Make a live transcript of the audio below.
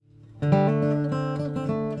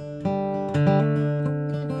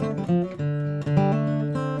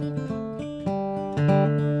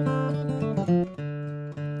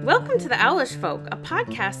the Owlish Folk, a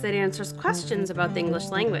podcast that answers questions about the English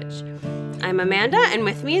language. I'm Amanda, and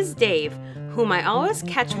with me is Dave, whom I always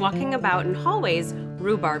catch walking about in hallways,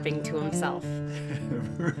 rhubarbing to himself.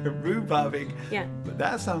 Rhubarbing? Yeah. But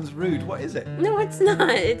that sounds rude. What is it? No, it's not.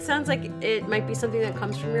 It sounds like it might be something that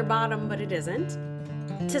comes from your bottom, but it isn't.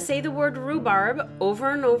 To say the word rhubarb over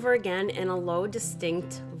and over again in a low,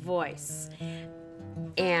 distinct voice.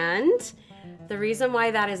 And the reason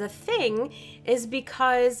why that is a thing is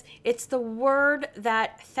because it's the word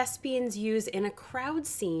that thespians use in a crowd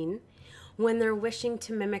scene when they're wishing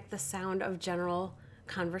to mimic the sound of general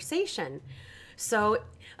conversation. So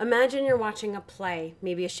imagine you're watching a play,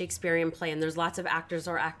 maybe a Shakespearean play, and there's lots of actors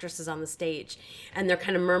or actresses on the stage, and they're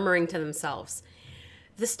kind of murmuring to themselves.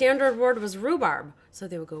 The standard word was rhubarb, so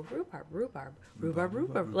they would go rhubarb, rhubarb, rhubarb,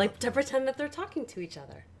 rhubarb, like to pretend that they're talking to each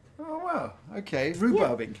other. Oh, wow. Okay.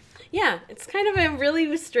 Rhubarbing. Yeah, it's kind of a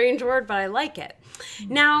really strange word, but I like it.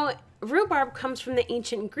 Now, rhubarb comes from the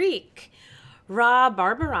ancient Greek, ra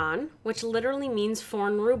barbaron, which literally means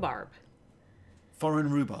foreign rhubarb.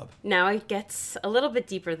 Foreign rhubarb. Now it gets a little bit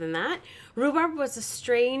deeper than that. Rhubarb was a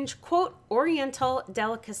strange, quote, oriental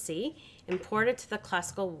delicacy imported to the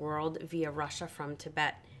classical world via Russia from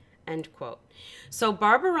Tibet, end quote. So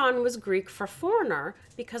barbaron was Greek for foreigner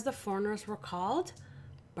because the foreigners were called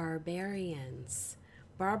barbarians.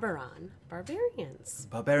 Barbaron, barbarians.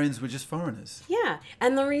 Barbarians were just foreigners. Yeah,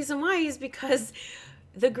 and the reason why is because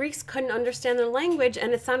the Greeks couldn't understand their language,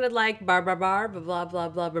 and it sounded like bar bar bar blah blah blah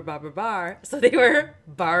blah blah blah blah bar. So they were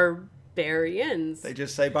barbarians. They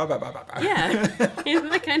just say bar bar bar bar bar. Yeah, isn't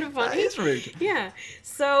that kind of funny? That is rude. Yeah.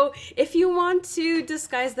 So if you want to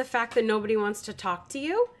disguise the fact that nobody wants to talk to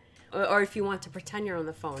you, or if you want to pretend you're on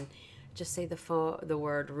the phone, just say the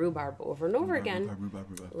word rhubarb over and over again.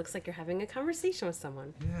 Rhubarb. It looks like you're having a conversation with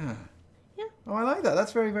someone. Yeah. Yeah. Oh, I like that.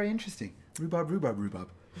 That's very, very interesting. Rhubarb.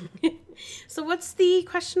 So what's the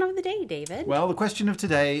question of the day, David? Well, the question of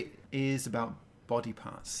today is about body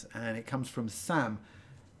parts, and it comes from Sam.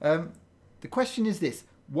 The question is this: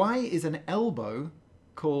 why is an elbow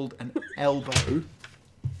called an elbow?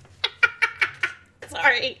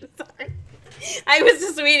 Sorry. I was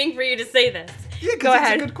just waiting for you to say this. Yeah, Go because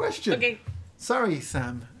ahead. it's a good question. Okay. Sorry,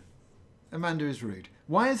 Sam. Amanda is rude.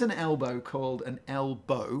 Why is an elbow called an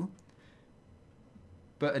elbow,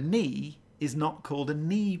 but a knee is not called a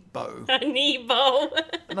knee bow? A knee bow.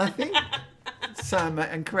 And I think, Sam,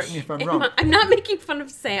 and correct me if I'm wrong. I'm not making fun of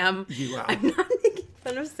Sam. You are. I'm not making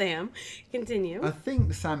fun of Sam. Continue. I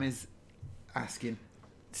think Sam is asking,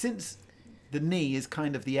 since the knee is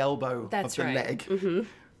kind of the elbow That's of the right. leg, Mm-hmm.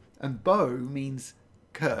 and bow means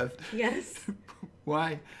curved, Yes.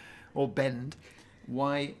 why, or bend,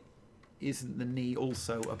 why isn't the knee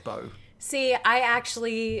also a bow? See, I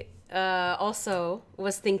actually also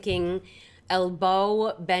was thinking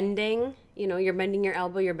elbow bending. You know, you're bending your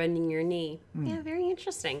elbow, you're bending your knee. Yeah, very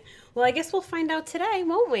interesting. Well, I guess we'll find out today,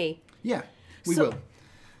 won't we? Yeah, we So- will.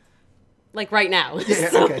 Like right now. Yeah,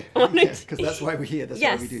 So, okay. Because that's why we're here. That's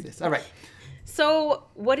Yes. why we do this. All right. So,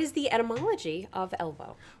 what is the etymology of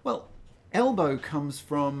elbow? Well, elbow comes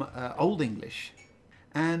from Old English,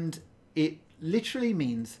 and it literally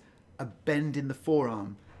means a bend in the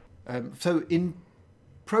forearm. So in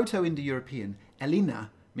Proto-Indo-European,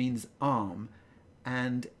 elina means arm,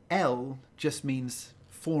 and el just means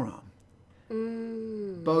forearm.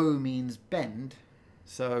 Bow means bend,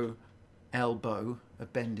 so elbow, a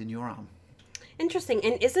bend in your arm. Interesting.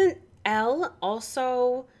 And isn't L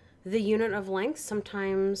also the unit of length,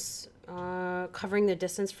 sometimes covering the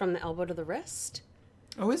distance from the elbow to the wrist?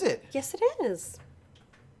 Oh, is it? Yes, it is.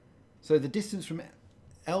 So the distance from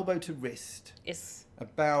elbow to wrist, It's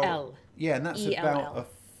about... L. Yeah, and that's E-L-L. about a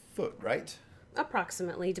foot, right?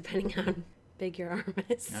 approximately, depending on how big your arm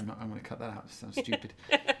is. I'm going to cut that out. It sounds stupid.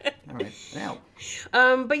 All right. Now,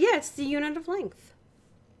 But yeah, it's the unit of length.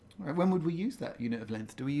 all right, when would we use that unit of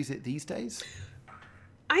length? Do we use it these days?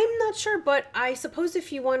 I'm not sure, but I suppose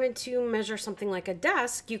if you wanted to measure something like a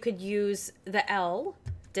desk, you could use the L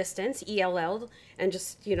distance, ELL, and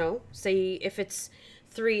just, say if it's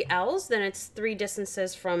 3 L's, then it's 3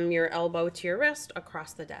 distances from your elbow to your wrist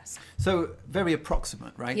across the desk. So very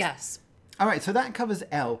approximate, right? Yes. All right, so that covers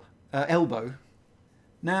elbow.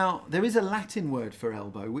 Now, there is a Latin word for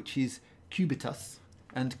elbow, which is cubitus.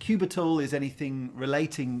 And cubital is anything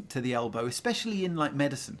relating to the elbow, especially in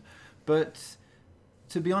medicine. But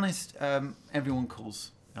to be honest, everyone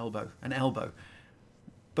calls elbow an elbow.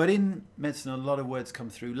 But in medicine, a lot of words come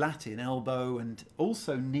through Latin. Elbow and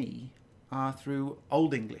also knee are through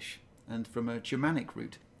Old English and from a Germanic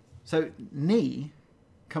root. So knee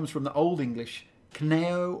comes from the Old English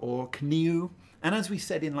kneo or kneu. And as we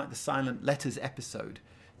said in the silent letters episode,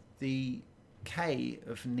 the K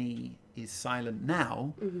of knee is silent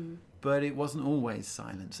now, but it wasn't always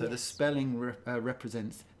silent. So the spelling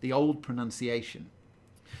represents the old pronunciation.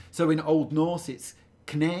 So in Old Norse it's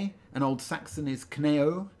kne, and Old Saxon is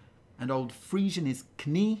kneo, and Old Frisian is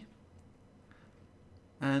kni.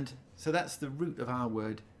 And so that's the root of our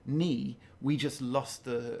word knee. We just lost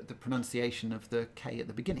the pronunciation of the K at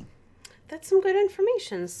the beginning. That's some good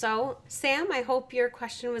information. So, Sam, I hope your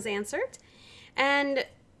question was answered. And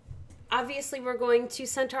obviously, we're going to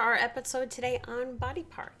center our episode today on body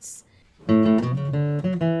parts.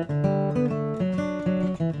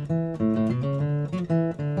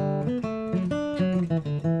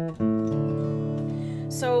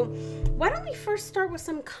 So, why don't we first start with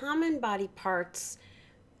some common body parts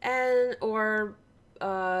or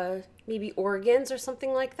maybe organs or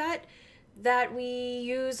something like that we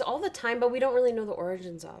use all the time, but we don't really know the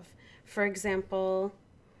origins of. For example,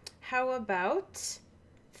 how about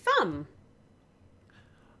thumb?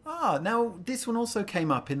 Now this one also came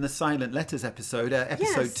up in the Silent Letters episode,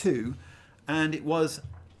 episode 2, and it was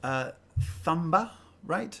thumba,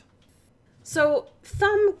 right? So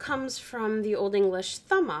thumb comes from the Old English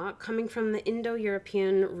thumma, coming from the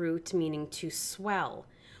Indo-European root meaning to swell.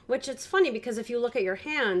 Which it's funny because if you look at your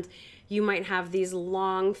hand, you might have these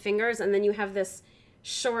long fingers and then you have this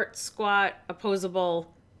short, squat,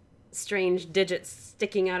 opposable, strange digit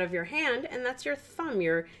sticking out of your hand, and that's your thumb,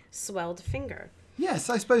 your swelled finger. Yes,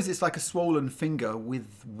 I suppose it's like a swollen finger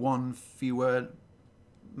with one fewer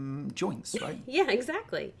joints, right? Yeah,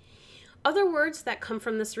 exactly. Other words that come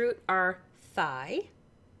from this root are thigh,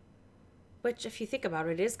 which if you think about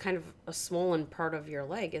it is kind of a swollen part of your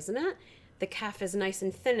leg, isn't it? The calf is nice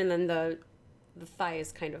and thin, and then the thigh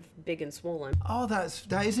is kind of big and swollen. Oh, that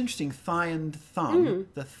is interesting. Thigh and thumb.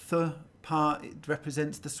 The th part, it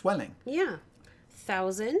represents the swelling. Yeah.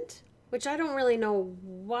 1,000, which I don't really know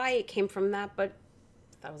why it came from that, but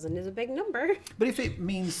 1,000 is a big number. But if it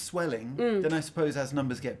means swelling, then I suppose as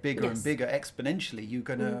numbers get bigger and bigger exponentially, you're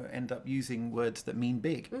going to end up using words that mean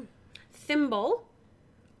big. Thimble,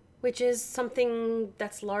 which is something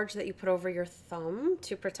that's large that you put over your thumb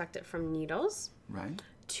to protect it from needles. Right.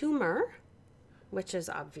 Tumor, which is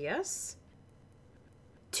obvious.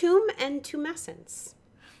 Tomb and tumescence.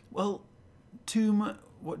 Well, tomb,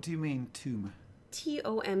 what do you mean tomb?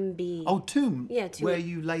 T-O-M-B. Oh, tomb. Yeah, tomb. Where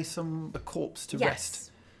you lay a corpse to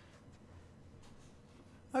rest.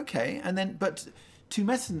 Okay, and then, but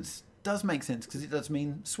tumescence does make sense because it does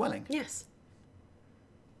mean swelling. Yes.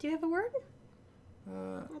 Do you have a word?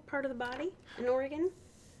 A part of the body? An organ?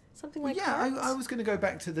 Something like that? Yeah, I was going to go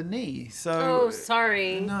back to the knee. So. Oh,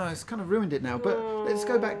 sorry. No, it's kind of ruined it now. But let's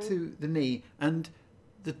go back to the knee and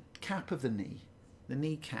the cap of the knee. The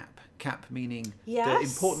kneecap. Cap meaning the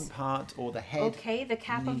important part or the head. Okay, the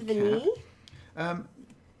cap of the knee.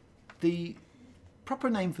 The proper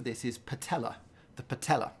name for this is patella. The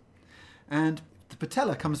patella. And the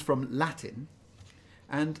patella comes from Latin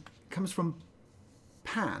and comes from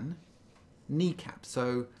pan, kneecap.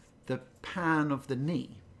 So the pan of the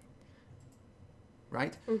knee.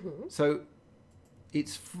 Right? Mm-hmm. So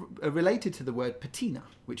it's related to the word patina,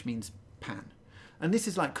 which means pan. And this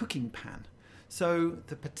is like cooking pan. So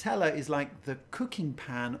the patella is like the cooking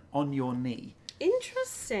pan on your knee.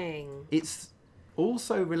 Interesting. It's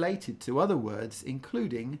also related to other words,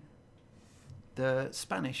 including the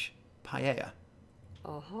Spanish paella.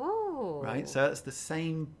 Oh. Right? So it's the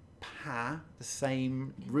same the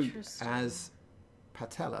same root as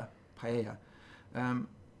patella, paella.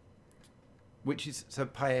 Which is, so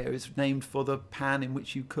paella is named for the pan in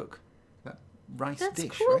which you cook that rice dish.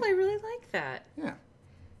 That's cool. Right? I really like that. Yeah.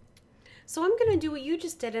 So I'm going to do what you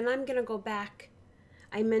just did, and I'm going to go back.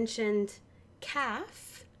 I mentioned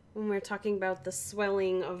calf when we were talking about the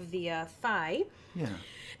swelling of the thigh. Yeah.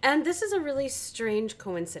 And this is a really strange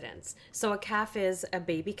coincidence. So a calf is a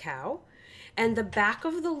baby cow, and the back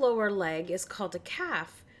of the lower leg is called a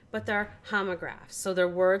calf, but they're homographs. So they're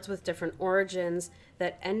words with different origins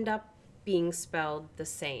that end up being spelled the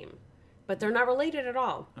same. But they're not related at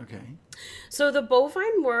all. Okay. So the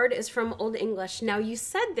bovine word is from Old English. Now, you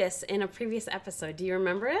said this in a previous episode. Do you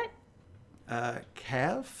remember it?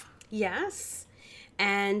 Calf? Yes.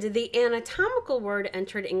 And the anatomical word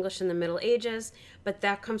entered English in the Middle Ages, but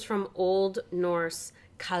that comes from Old Norse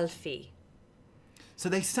kalfi. So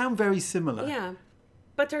they sound very similar. Yeah.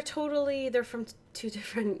 But they're from two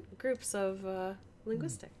different groups of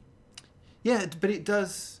linguistic. Yeah, but it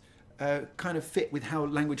does kind of fit with how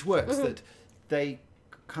language works, that they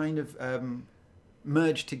kind of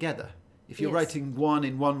merge together. If you're writing one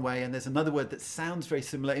in one way and there's another word that sounds very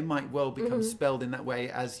similar, it might well become spelled in that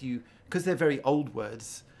way because they're very old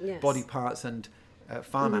words, body parts and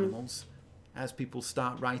farm animals, as people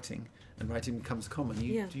start writing and writing becomes common,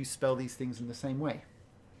 do you spell these things in the same way?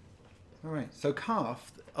 All right. So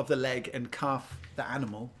calf of the leg and calf the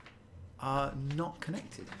animal are not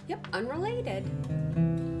connected. Yep, unrelated.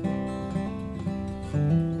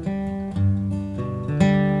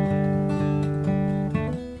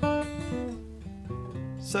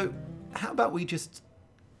 So how about we just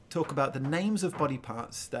talk about the names of body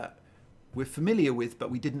parts that we're familiar with but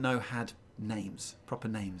we didn't know had names, proper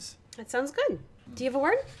names. That sounds good. Do you have a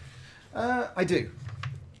word? I do.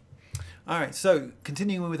 All right, so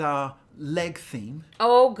continuing with our leg theme.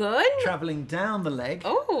 Oh, good. Travelling down the leg.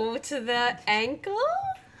 Oh, to the ankle?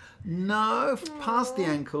 No, past the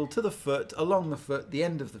ankle, to the foot, along the foot, the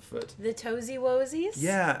end of the foot. The toesy woesies?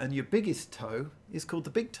 Yeah, and your biggest toe is called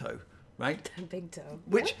the big toe, right? The big toe.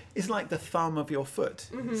 Which is like the thumb of your foot.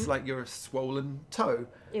 It's like your swollen toe.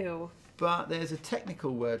 Ew. But there's a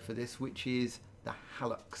technical word for this, which is the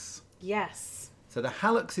hallux. Yes. So the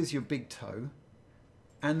hallux is your big toe,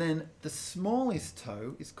 and then the smallest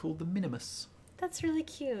toe is called the minimus. That's really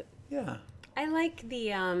cute. Yeah. I like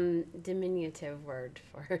the diminutive word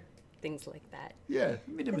for things like that. Yeah,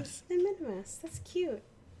 minimus. The minimus. That's cute.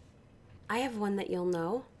 I have one that you'll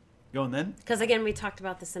know. Go on then. Because again, we talked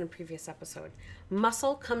about this in a previous episode.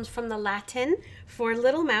 Muscle comes from the Latin for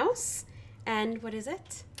little mouse. And what is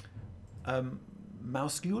it?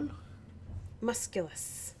 Muscule?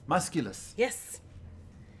 Musculus. Musculus. Yes.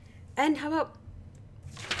 And how about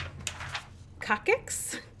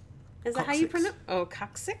coccyx? Is that how you Coccyx. pronounce? Oh,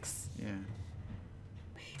 coccyx? Yeah.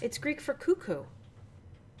 It's Greek for cuckoo.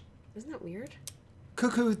 Isn't that weird?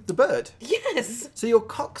 Cuckoo the bird. Yes. So your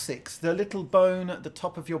coccyx, the little bone at the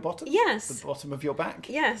top of your bottom? Yes. The bottom of your back?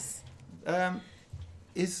 Yes.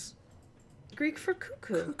 Is Greek for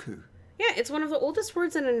cuckoo. cuckoo. Yeah, it's one of the oldest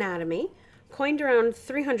words in anatomy, coined around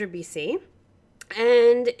 300 BC.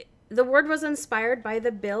 And the word was inspired by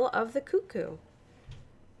the bill of the cuckoo.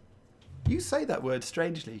 You say that word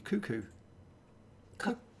strangely, cuckoo.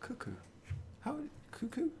 Cuckoo. How?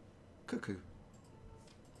 Cuckoo? Cuckoo.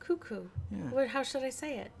 Cuckoo. Yeah. How should I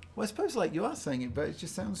say it? Well, I suppose like you are saying it, but it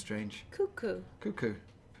just sounds strange. Cuckoo. Cuckoo.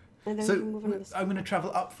 And then So we can move on to this. I'm going to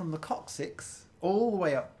travel up from the coccyx, all the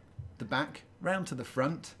way up the back, round to the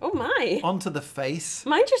front, Oh my. onto the face,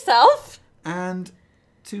 Mind yourself. and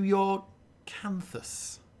to your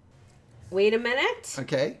canthus. Wait a minute.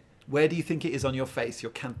 Okay. Where do you think it is on your face,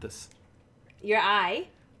 your canthus? Your eye.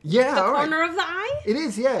 Yeah, The all right. corner of the eye. It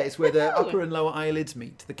is, yeah. It's where the Woohoo. upper and lower eyelids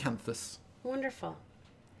meet, the canthus. Wonderful.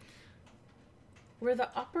 Where the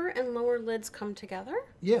upper and lower lids come together?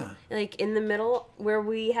 Yeah. Like in the middle where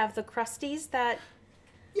we have the crusties that...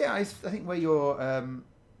 Yeah, I think where your...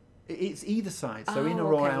 it's either side, so Oh, inner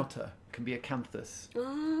or okay. outer can be a canthus.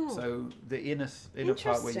 Oh, So the inner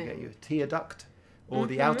part where you get Interesting. your tear duct, or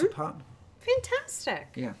the outer part. fantastic.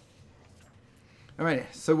 Yeah. All right,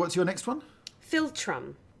 so what's your next one?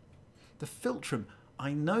 Philtrum. The philtrum.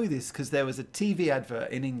 I know this because there was a TV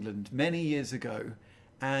advert in England many years ago,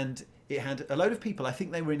 and it had a load of people, I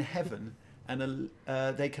think they were in heaven, and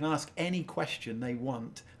they can ask any question they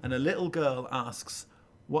want, and a little girl asks,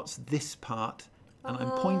 "What's this part?" And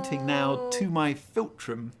I'm pointing now to my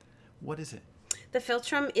philtrum. What is it? The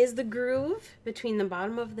philtrum is the groove between the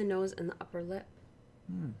bottom of the nose and the upper lip.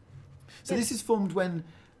 So this is formed when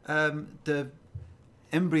the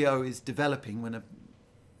embryo is developing, when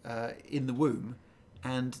in the womb,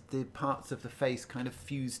 and the parts of the face kind of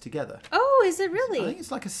fuse together. Oh, is it I really? think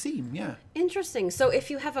it's like a seam, yeah. Interesting. So if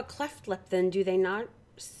you have a cleft lip, then do they not...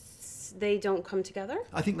 They don't come together?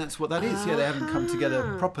 I think that's what that is. Yeah, they haven't come together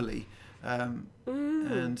Ah. properly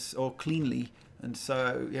or cleanly, and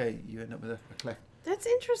so yeah, you end up with a cleft. That's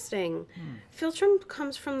interesting. Philtrum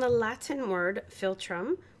comes from the Latin word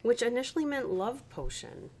philtrum, which initially meant love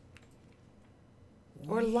potion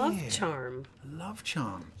or love Weird. charm. Love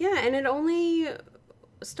charm. Yeah, and it only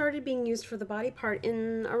started being used for the body part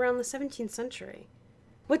in around the 17th century.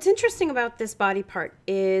 What's interesting about this body part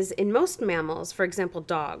is in most mammals, for example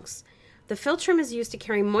dogs, the philtrum is used to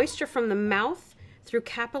carry moisture from the mouth through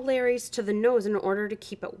capillaries to the nose in order to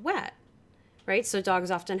keep it wet. Right? So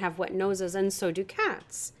dogs often have wet noses, and so do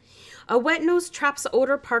cats. A wet nose traps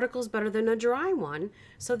odor particles better than a dry one,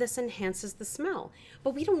 so this enhances the smell.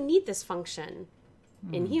 But we don't need this function.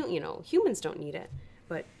 Humans don't need it,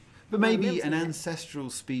 but maybe mammals an need it. ancestral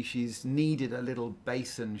species needed a little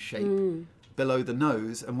basin shape below the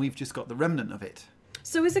nose, and we've just got the remnant of it.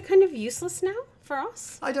 So is it kind of useless now for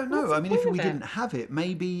us? I don't What's know. the I mean, if point we of it? didn't have it,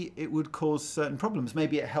 maybe it would cause certain problems.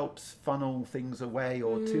 Maybe it helps funnel things away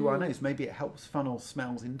or to our nose. Maybe it helps funnel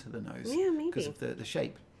smells into the nose. Yeah, maybe. Because of the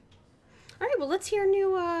shape. All right, well, let's hear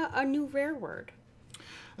a new rare word.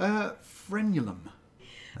 Frenulum.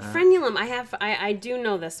 Frenulum. I do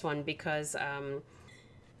know this one because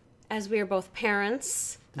as we are both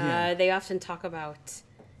parents, Yeah. they often talk about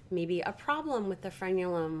maybe a problem with the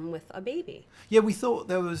frenulum with a baby. Yeah, we thought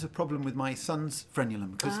there was a problem with my son's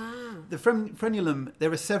frenulum because the frenulum,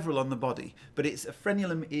 there are several on the body, but a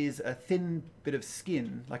frenulum is a thin bit of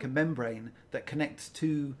skin, like a membrane, that connects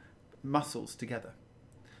two muscles together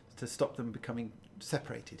to stop them becoming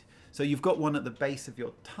separated. So you've got one at the base of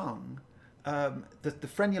your tongue. The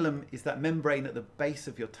frenulum is that membrane at the base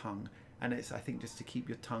of your tongue, and it's, I think, just to keep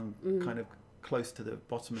your tongue kind of close to the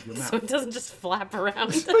bottom of your mouth. So it doesn't just flap around.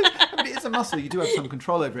 I mean, it's a muscle. You do have some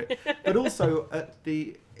control over it. But also at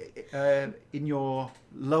in your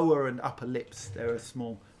lower and upper lips, there are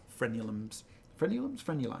small frenulums.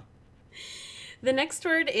 Frenuli. The next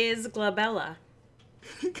word is glabella.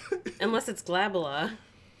 Unless it's glabella.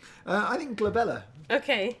 I think glabella.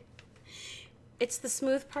 Okay. It's the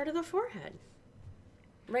smooth part of the forehead.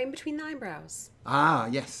 Right in between the eyebrows. Ah,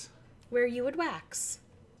 yes. Where you would wax.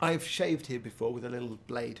 I've shaved here before with a little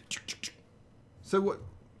blade. So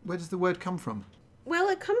where does the word come from? Well,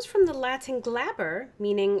 it comes from the Latin glabber,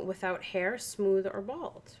 meaning without hair, smooth, or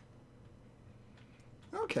bald.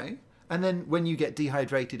 Okay. And then when you get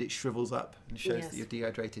dehydrated, it shrivels up and shows that you're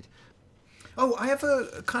dehydrated. Oh, I have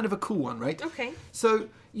a kind of a cool one, right? Okay. So,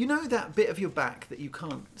 you know that bit of your back that you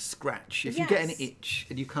can't scratch? If you get an Yes. itch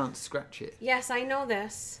and you can't scratch it. Yes, I know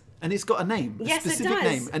this. And it's got a name, Yes, a it specific does.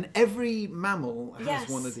 name. And every mammal has Yes.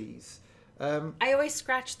 one of these. I always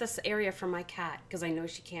scratch this area for my cat because I know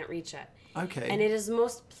she can't reach it. Okay. And it is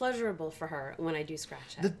most pleasurable for her when I do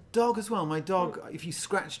scratch it. The dog as well. My dog, if you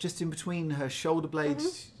scratch just in between her shoulder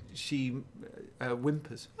blades, she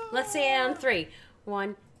whimpers. Let's say it on 3.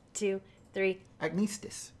 1, 2, 3.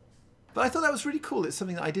 Agnestis. But I thought that was really cool. It's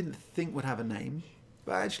something that I didn't think would have a name,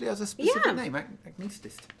 but actually has a specific name,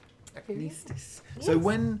 Agnestis. Agnestis. So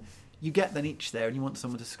when you get an itch there and you want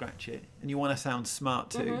someone to scratch it, and you want to sound smart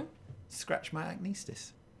too, scratch my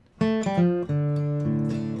Agnestis.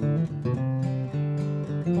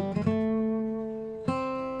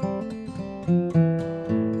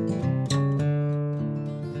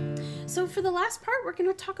 So for the last part, we're going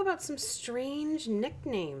to talk about some strange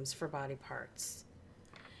nicknames for body parts.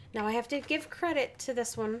 Now I have to give credit to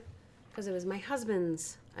this one because it was my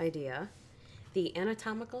husband's idea. The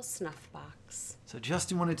anatomical snuff box. So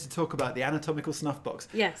Justin wanted to talk about the anatomical snuff box.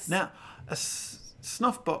 Yes. Now, a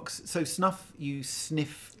snuff box, so snuff you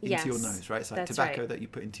sniff into your nose, right? It's like That's tobacco right. that you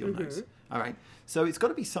put into your nose. All right. So it's got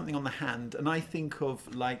to be something on the hand. And I think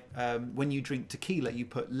of like when you drink tequila, you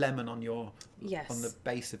put lemon on your on the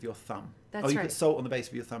base of your thumb. That's or you right. put salt on the base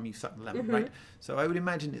of your thumb, you suck the lemon, right? So I would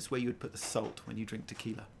imagine it's where you would put the salt when you drink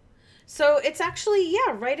tequila. So it's actually,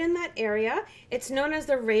 right in that area. It's known as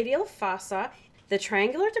the radial fossa, the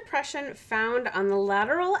triangular depression found on the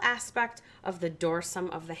lateral aspect of the dorsum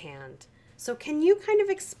of the hand. So can you kind of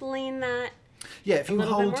explain that? Yeah, if you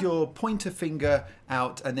little bit hold more? your pointer finger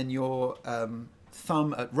out and then your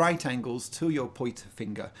thumb at right angles to your pointer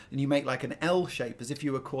finger, and you make like an L shape as if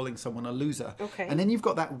you were calling someone a loser. Okay. And then you've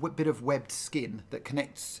got that bit of webbed skin that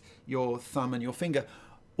connects your thumb and your finger,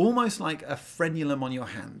 almost like a frenulum on your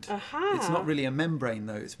hand. Aha. It's not really a membrane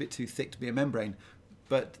though, it's a bit too thick to be a membrane.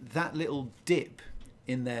 But that little dip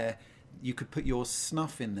in there, you could put your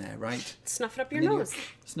snuff in there, right? Snuff it up your And then you nose.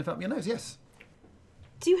 Sniff up your nose, yes.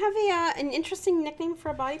 Do you have an interesting nickname for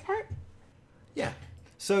a body part? Yeah.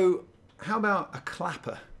 So how about a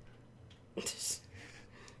clapper?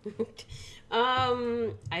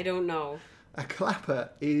 I don't know. A clapper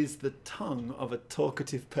is the tongue of a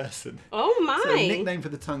talkative person. Oh my! So the nickname for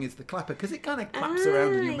the tongue is the clapper because it kind of claps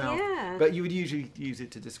around in your mouth. Yeah. But you would usually use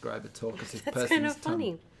it to describe a talkative That's person's kind of tongue.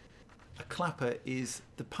 funny. A clapper is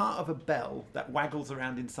the part of a bell that waggles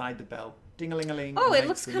around inside the bell. Ding-a-ling-a-ling. Oh, and it makes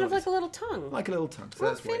looks the kind of noise. like a little tongue. Like a little tongue. So Oh,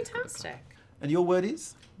 that's why it's called a clapper. fantastic. And your word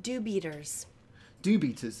is? Dew beaters. Dew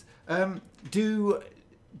beaters. Dew,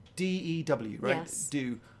 D-E-W, right? Yes.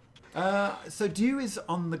 Dew. So dew is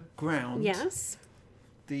on the ground. Yes,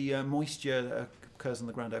 The moisture that occurs on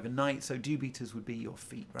the ground overnight. So dew beaters would be your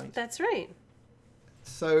feet, right? that's right.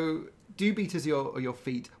 So dew beaters are your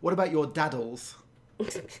feet. What about your daddles?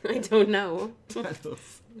 I don't know.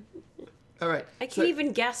 Daddles. All right. I can't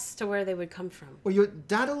even guess to where they would come from. Well, your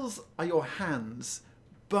daddles are your hands,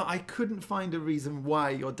 but I couldn't find a reason why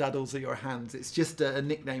your daddles are your hands. It's just a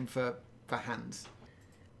nickname for hands.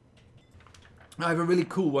 I have a really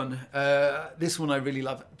cool one. This one I really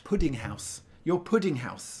love. Pudding house. Your pudding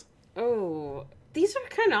house. Oh, These are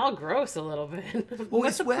kind of all gross a little bit. Well,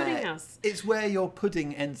 What's a pudding house? it's where your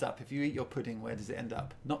pudding ends up. If you eat your pudding, where does it end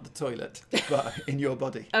up? Not the toilet, but in your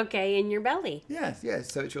body. Okay, in your belly. Yes,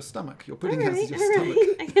 yes. So it's your stomach. Your pudding All house is right, your all stomach.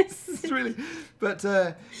 right, I guess. It's really, but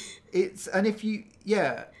it's, and if you,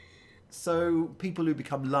 yeah. So people who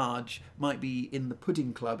become large might be in the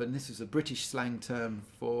pudding club, and this is a British slang term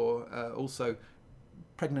for also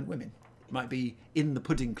pregnant women. Might be in the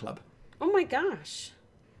pudding club. Oh my gosh.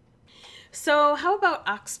 So how about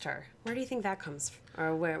oxter? Where do you think that comes from?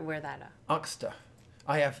 Or where that? Oxter.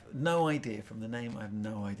 I have no idea. From the name, I have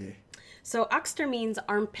no idea. So oxter means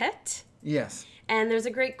armpit. Yes. And there's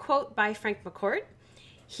a great quote by Frank McCourt.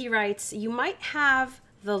 He writes, "You might have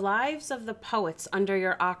the lives of the poets under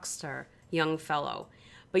your oxter, young fellow,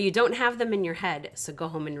 but you don't have them in your head, so go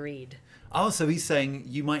home and read." Oh, so he's saying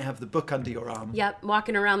you might have the book under your arm. Yep,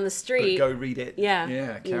 walking around the But street. go read it. Yeah.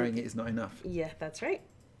 Yeah, carrying it is not enough. Yeah, that's right.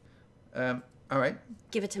 All right.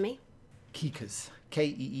 Give it to me. Keekers.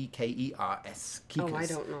 Keekers. Keekers. Oh, I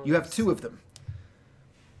don't know You have those. 2 of them.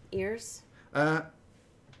 Ears.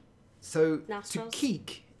 So Nostrils? to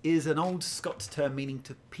keek is an old Scots term meaning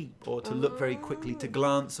to peep or to look very quickly, to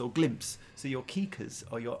glance or glimpse. So your keekers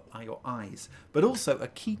are your eyes. But also a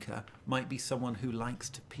keeker might be someone who likes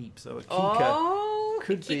to peep. So a keeker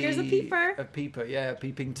could be keeker's a peeper. A peeper, yeah, a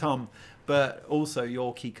peeping Tom. But also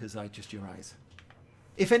your keekers are just your eyes.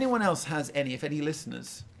 If anyone else has any, if any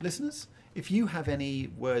listeners, if you have any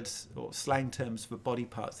words or slang terms for body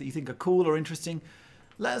parts that you think are cool or interesting,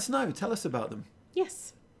 let us know. Tell us about them.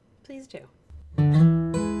 Yes, please do.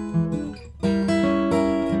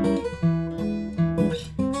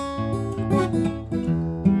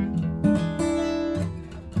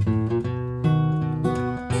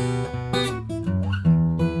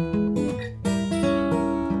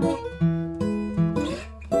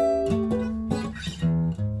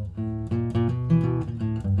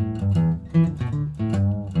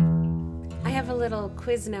 I have a little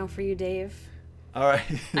quiz now for you, Dave. All right.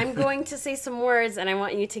 I'm going to say some words and I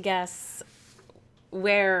want you to guess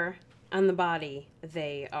where on the body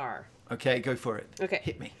they are. Okay, go for it. Okay.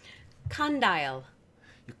 Hit me. Condyle.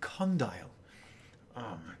 Your condyle.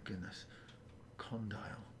 Oh my goodness. Condyle.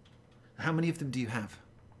 How many of them do you have?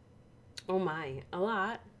 Oh my, a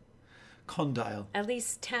lot. Condyle. At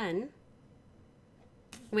least 10.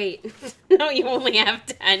 Wait, no, you only have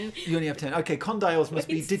 10. You only have 10. Okay, condyles must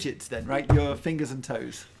be Wait. digits then, right? Your fingers and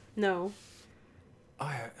toes. No,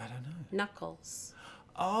 I don't know. knuckles.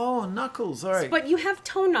 Oh, knuckles. All right. But you have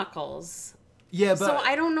toe knuckles. Yeah, but So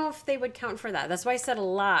I don't know if they would count for that. That's why I said a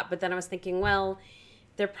lot, but then I was thinking, well,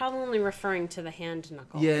 they're probably only referring to the hand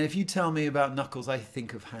knuckle. yeah, if you tell me about knuckles, I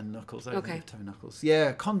think of hand knuckles. I don't Okay. think of toe knuckles.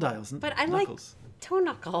 Yeah, condyles. But I knuckles. like toe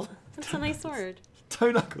knuckle. That's a nice word. Toe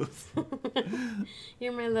knuckles.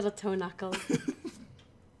 You're my little toe knuckle.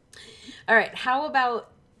 All right, how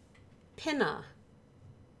about pinna?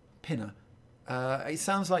 Pinner. It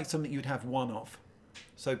sounds like something you'd have 1 of.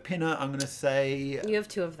 So pinner, I'm going to say You have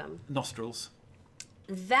 2 of them. nostrils.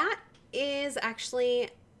 That is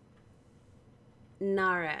actually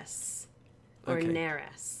nares or Okay.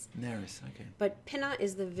 nares. Neris, okay. But pinna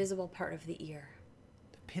is the visible part of the ear.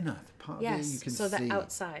 The pinner, the part of the ear you Yes, can so see. the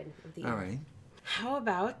outside of the ear. All right. How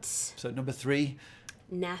about So number 3,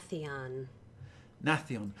 nathion?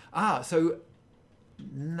 nathion. Ah, so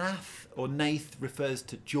nath or nath refers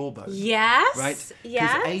to jawbone. Yes. Right?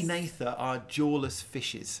 Yes. Because anatha are jawless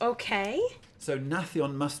fishes. Okay. So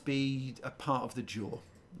nathion must be a part of the jaw.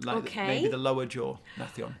 Like Okay. maybe the lower jaw,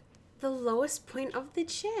 nathion. The lowest point of the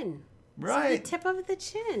chin. Right. So the tip of the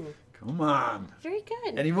chin. Come on. Very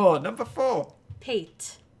good. Any more? Number 4.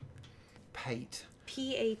 Pate. Pate.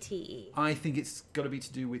 P-A-T-E. I think it's got to be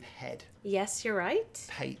to do with head. Yes, you're right.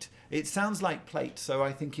 Pate. It sounds like plate, so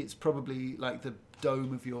I think it's probably like the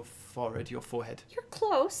dome of your forehead, your forehead. You're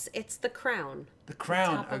close. It's the crown. The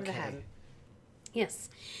crown, Top of the okay. head. Yes.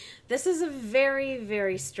 This is a very,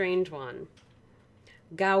 very strange one.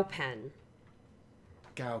 Gaupen.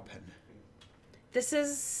 Gaupen. This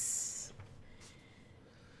is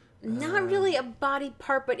not really a body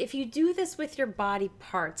part, but if you do this with your body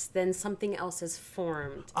parts, then something else is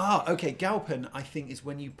formed. Ah, okay. Gaupen, I think, is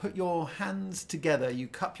when you put your hands together, you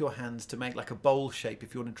cup your hands to make like a bowl shape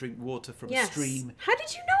if you want to drink water from a Yes. stream. How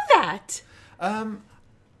did you know that?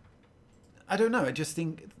 I don't know. I just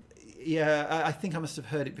think, yeah, I think I must have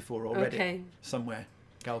heard it before or read Okay. it somewhere.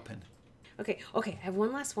 Gaupen. Okay, I have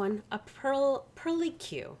one last one. A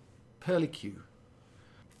pearlicue. Perlicue.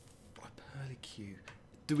 A perlicue.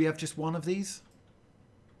 Do we have just one of these?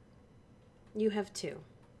 You have 2.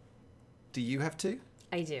 Do you have 2?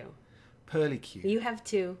 I do. Perlicue. You have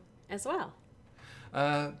 2 as well.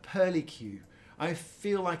 Perlicue. I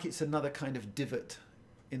feel like it's another kind of divot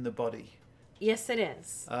in the body. Yes, it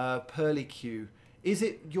is. Perlicue. Is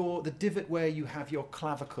it the divot where you have your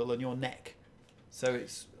clavicle and your neck? So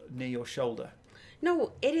it's near your shoulder?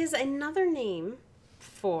 No, it is another name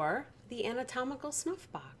for the anatomical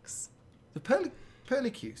snuff box. The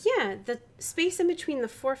perlicues? Yeah, the space in between the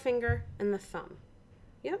forefinger and the thumb.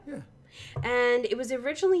 Yep. Yeah. And it was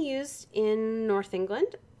originally used in North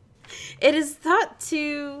England. It is thought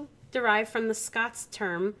to derive from the Scots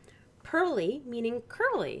term pearly, meaning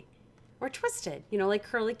curly or twisted. You know, like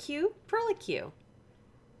curlicue, perlicue.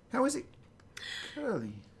 How is it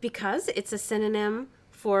curly? Because it's a synonym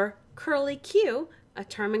for curlicue, a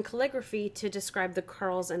term in calligraphy to describe the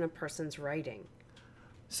curls in a person's writing.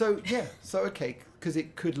 So, yeah. So, okay. Because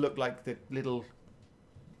it could look like the little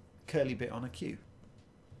curly bit on a cue.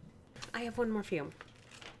 I have one more for you.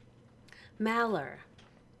 Malar.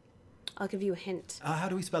 I'll give you a hint. How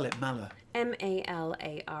do we spell it? Malar.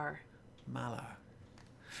 M-A-L-A-R. Malar.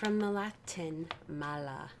 From the Latin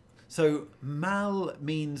mala. So mal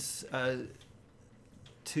means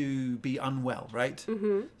to be unwell, right?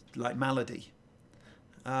 Mm-hmm. Like malady.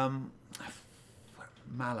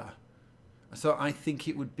 Malar. So I think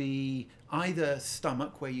it would be either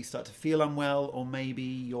stomach, where you start to feel unwell, or maybe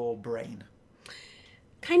your brain.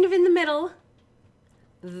 Kind of in the middle,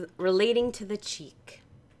 relating to the cheek.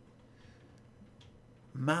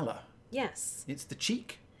 Malar. Yes. It's the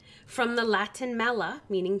cheek? From the Latin mala,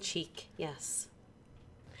 meaning cheek, yes.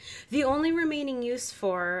 The only remaining use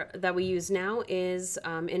that we use now is,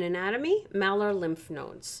 in anatomy, malar lymph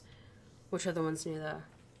nodes, which are the ones near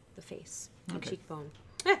the face, the cheekbone.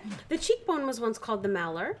 The cheekbone was once called the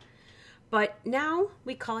malar, but now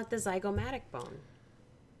we call it the zygomatic bone.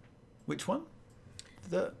 Which one?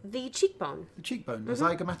 The cheekbone. The cheekbone, the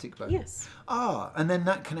zygomatic bone. Yes. And then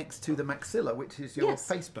that connects to the maxilla, which is your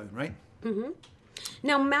face bone, right? Mm-hmm.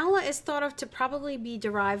 Now, mala is thought of to probably be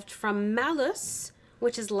derived from malus,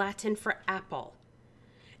 which is Latin for apple.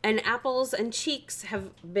 And apples and cheeks have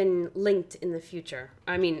been linked in the future.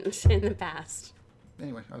 I mean, in the past.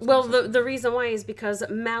 Anyway. The reason why is because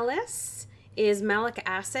malus is malic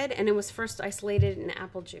acid, and it was first isolated in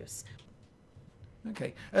apple juice.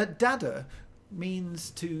 Okay. Dada means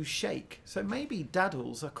to shake. So maybe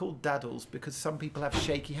daddles are called daddles because some people have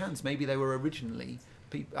shaky hands. Maybe they were originally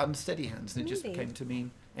unsteady hands and it just came to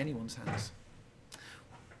mean anyone's hands.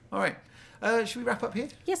 All right. Should we wrap up here?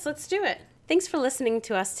 Yes, let's do it. Thanks for listening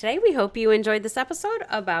to us today. We hope you enjoyed this episode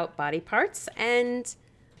about body parts. And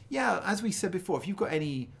yeah, as we said before, if you've got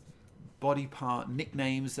any body part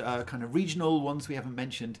nicknames, kind of regional ones we haven't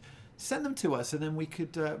mentioned, send them to us and then we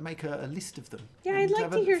could make a list of them. Yeah, I'd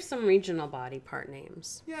like to hear some regional body part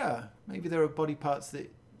names. Yeah, maybe there are body parts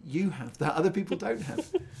that you have that other people don't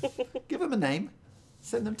have. Give them a name.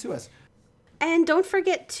 Send them to us. And don't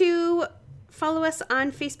forget to follow us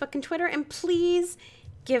on Facebook and Twitter. And please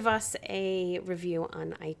give us a review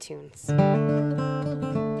on iTunes.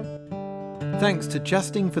 Thanks to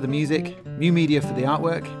Justin for the music, New Media for the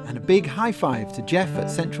artwork, and a big high five to Jeff at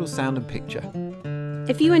Central Sound and Picture.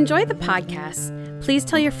 If you enjoy the podcast, please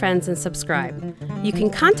tell your friends and subscribe. You can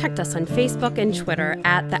contact us on Facebook and Twitter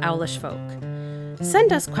at The Owlish Folk.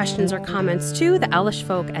 Send us questions or comments to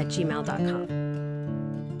theowlishfolk@gmail.com.